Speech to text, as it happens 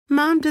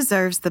Mom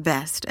deserves the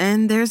best,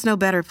 and there's no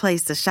better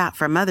place to shop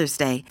for Mother's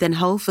Day than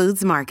Whole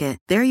Foods Market.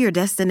 They're your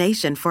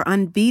destination for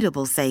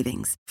unbeatable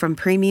savings, from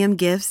premium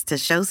gifts to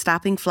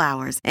show-stopping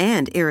flowers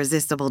and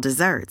irresistible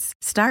desserts.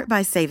 Start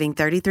by saving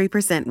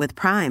 33% with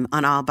Prime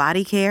on all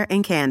body care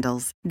and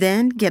candles.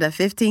 Then get a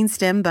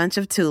 15-stem bunch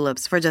of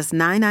tulips for just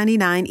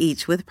 $9.99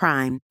 each with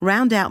Prime.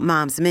 Round out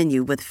Mom's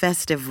menu with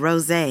festive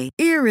rosé,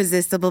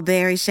 irresistible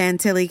berry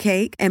chantilly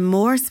cake, and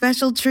more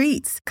special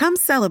treats. Come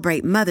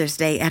celebrate Mother's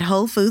Day at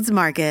Whole Foods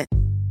Market.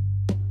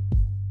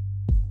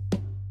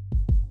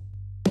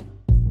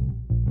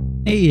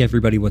 Hey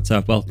everybody, what's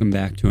up? Welcome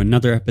back to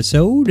another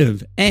episode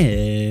of Everything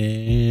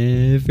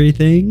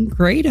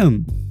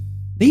Kratom,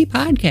 the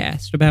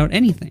podcast about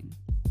anything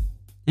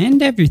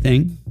and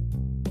everything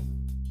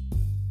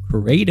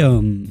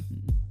Kratom.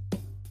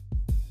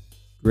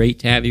 Great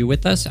to have you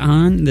with us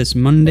on this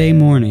Monday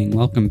morning.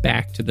 Welcome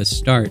back to the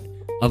start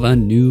of a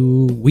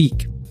new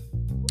week.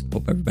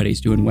 Hope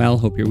everybody's doing well.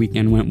 Hope your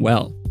weekend went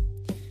well.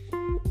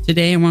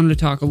 Today I wanted to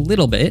talk a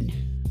little bit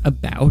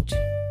about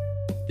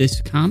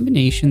this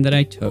combination that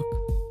I took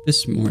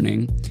this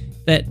morning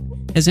that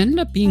has ended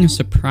up being a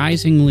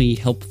surprisingly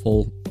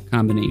helpful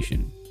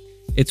combination.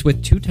 It's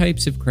with two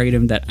types of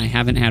kratom that I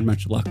haven't had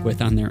much luck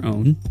with on their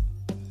own.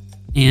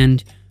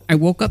 And I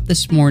woke up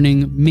this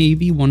morning,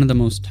 maybe one of the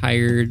most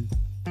tired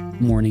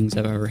mornings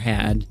I've ever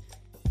had,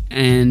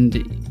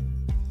 and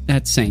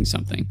that's saying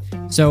something.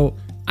 So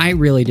I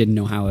really didn't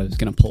know how I was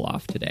going to pull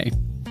off today.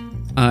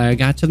 I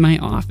got to my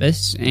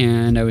office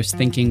and I was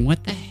thinking,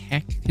 what the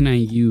heck can I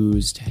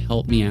use to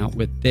help me out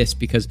with this?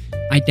 Because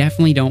I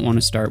definitely don't want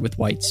to start with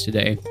whites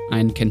today.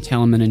 I can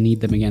tell I'm going to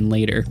need them again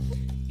later.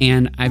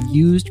 And I've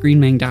used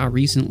green Mangda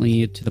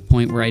recently to the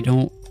point where I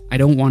don't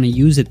want to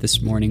use it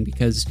this morning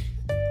because,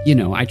 you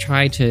know, I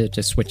try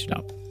to switch it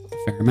up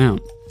a fair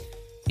amount.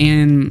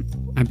 And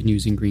I've been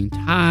using green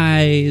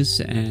ties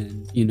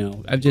and, you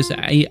know,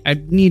 I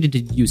needed to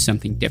use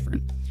something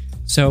different.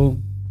 So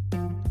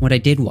what I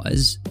did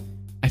was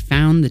I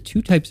found the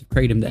two types of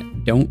kratom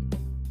that don't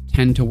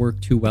tend to work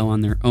too well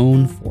on their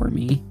own for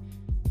me.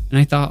 And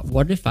I thought,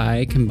 what if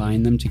I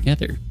combine them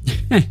together?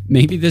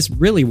 Maybe this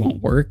really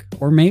won't work,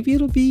 or maybe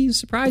it'll be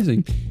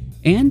surprising.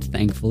 And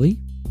thankfully,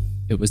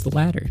 it was the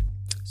latter.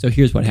 So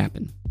here's what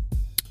happened.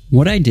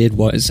 What I did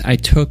was I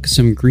took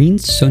some green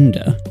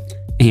Sunda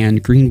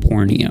and green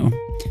Borneo.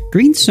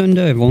 Green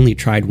Sunda I've only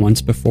tried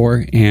once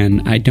before,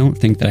 and I don't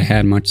think that I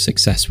had much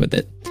success with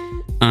it.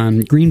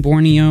 Green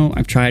Borneo,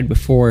 I've tried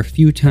before a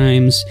few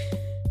times.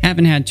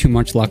 Haven't had too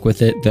much luck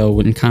with it, though,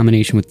 in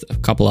combination with a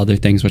couple other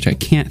things, which I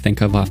can't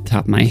think of off the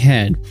top of my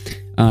head.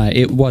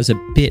 It was a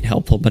bit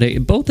helpful, but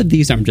both of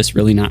these I'm just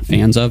really not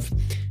fans of.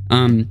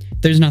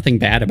 There's nothing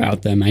bad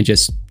about them. I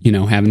just,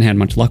 haven't had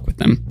much luck with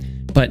them.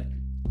 But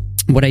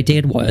what I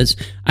did was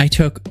I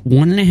took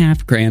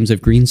 1.5 grams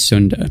of green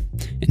Sunda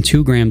and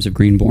 2 grams of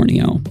green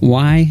Borneo.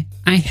 Why?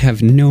 I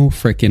have no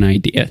frickin'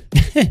 idea.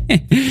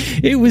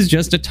 It was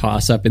just a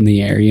toss up in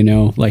the air,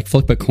 like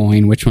flip a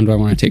coin. Which one do I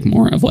want to take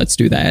more of? Let's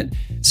do that.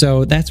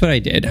 So that's what I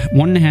did.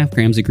 1.5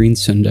 grams of green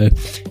Sunda,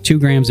 2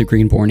 grams of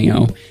green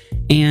Borneo.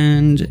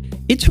 And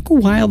it took a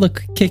while to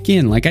kick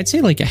in. I'd say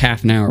a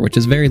half an hour, which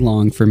is very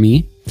long for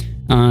me.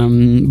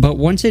 But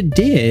once it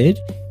did,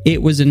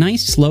 it was a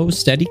nice, slow,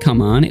 steady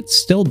come on. It's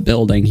still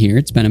building here.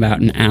 It's been about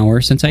an hour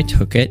since I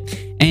took it,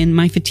 and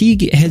my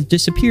fatigue has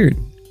disappeared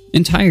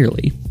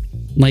entirely.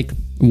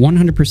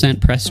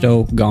 100%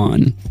 presto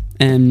gone.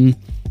 And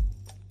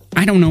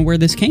I don't know where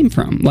this came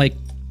from.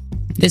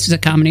 This is a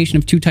combination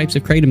of two types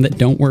of kratom that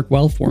don't work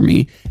well for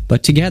me,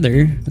 but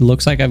together, it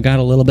looks like I've got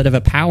a little bit of a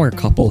power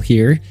couple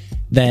here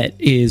that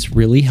is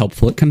really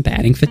helpful at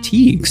combating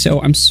fatigue. So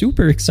I'm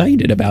super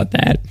excited about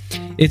that.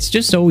 It's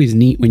just always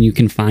neat when you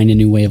can find a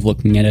new way of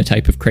looking at a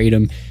type of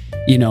kratom,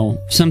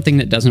 something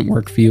that doesn't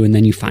work for you, and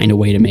then you find a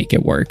way to make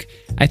it work.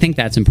 I think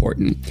that's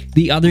important.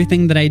 The other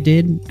thing that I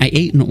did, I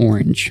ate an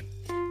orange.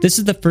 This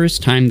is the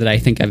first time that I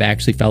think I've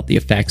actually felt the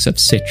effects of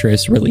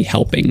citrus really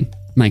helping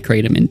my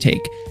kratom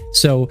intake.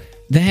 So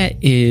that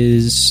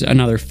is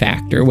another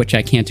factor which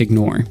I can't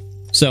ignore.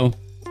 So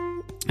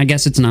I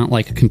guess it's not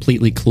a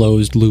completely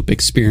closed loop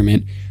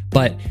experiment,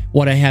 but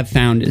what I have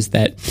found is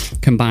that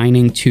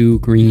combining two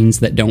greens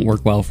that don't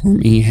work well for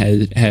me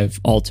have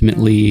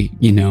ultimately,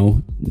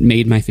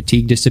 made my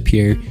fatigue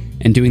disappear,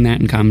 and doing that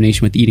in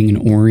combination with eating an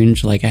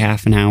orange a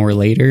half an hour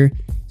later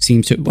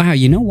seems to, wow,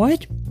 you know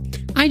what?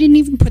 I didn't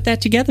even put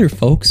that together,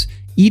 folks.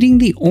 Eating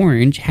the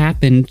orange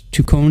happened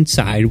to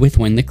coincide with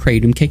when the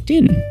kratom kicked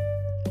in.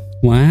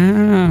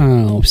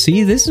 Wow.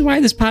 See, this is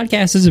why this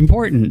podcast is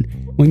important.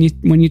 When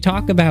you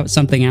talk about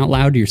something out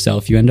loud to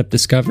yourself, you end up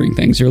discovering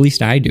things, or at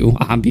least I do,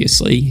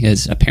 obviously,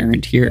 as a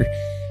parent here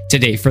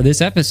today for this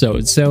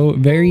episode. So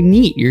very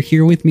neat. You're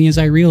here with me as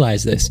I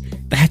realize this.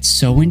 That's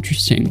so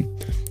interesting.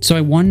 So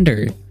I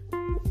wonder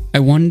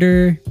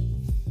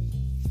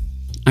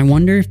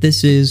if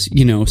this is,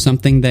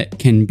 something that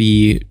can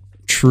be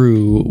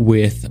true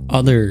with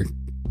other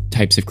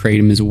types of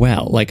kratom as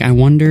well. I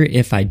wonder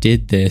if I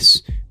did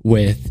this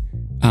with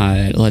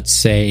let's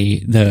say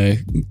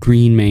the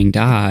green Mang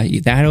Da,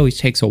 that always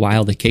takes a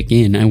while to kick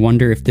in. I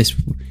wonder if this,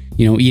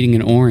 eating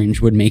an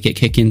orange would make it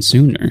kick in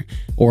sooner.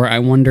 Or I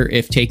wonder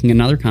if taking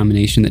another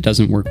combination that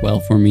doesn't work well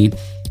for me,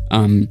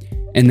 and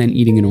then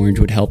eating an orange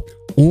would help.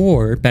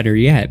 Or better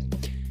yet,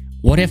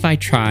 what if I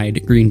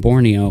tried green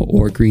Borneo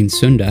or green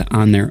Sunda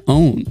on their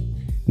own,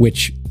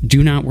 which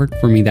do not work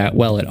for me that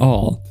well at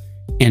all,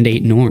 and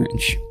ate an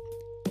orange?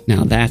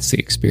 Now that's the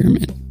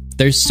experiment.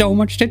 There's so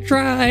much to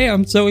try.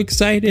 I'm so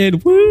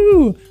excited.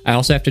 Woo! I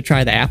also have to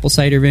try the apple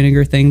cider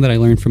vinegar thing that I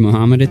learned from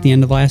Muhammad at the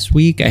end of last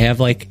week. I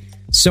have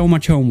so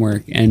much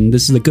homework, and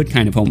this is the good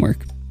kind of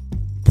homework.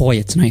 Boy,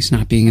 it's nice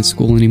not being in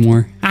school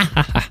anymore. Ha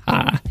ha ha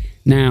ha.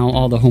 Now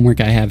all the homework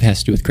I have has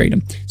to do with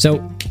Kratom.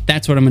 So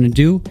that's what I'm going to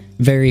do.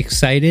 Very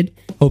excited.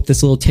 Hope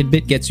this little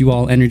tidbit gets you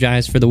all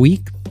energized for the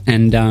week.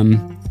 And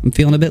I'm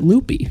feeling a bit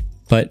loopy,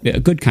 but a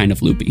good kind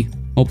of loopy.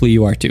 Hopefully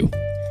you are too.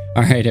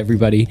 All right,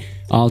 everybody.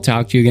 I'll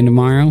talk to you again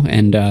tomorrow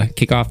and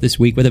kick off this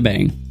week with a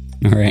bang.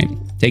 All right.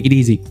 Take it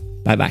easy.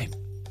 Bye-bye.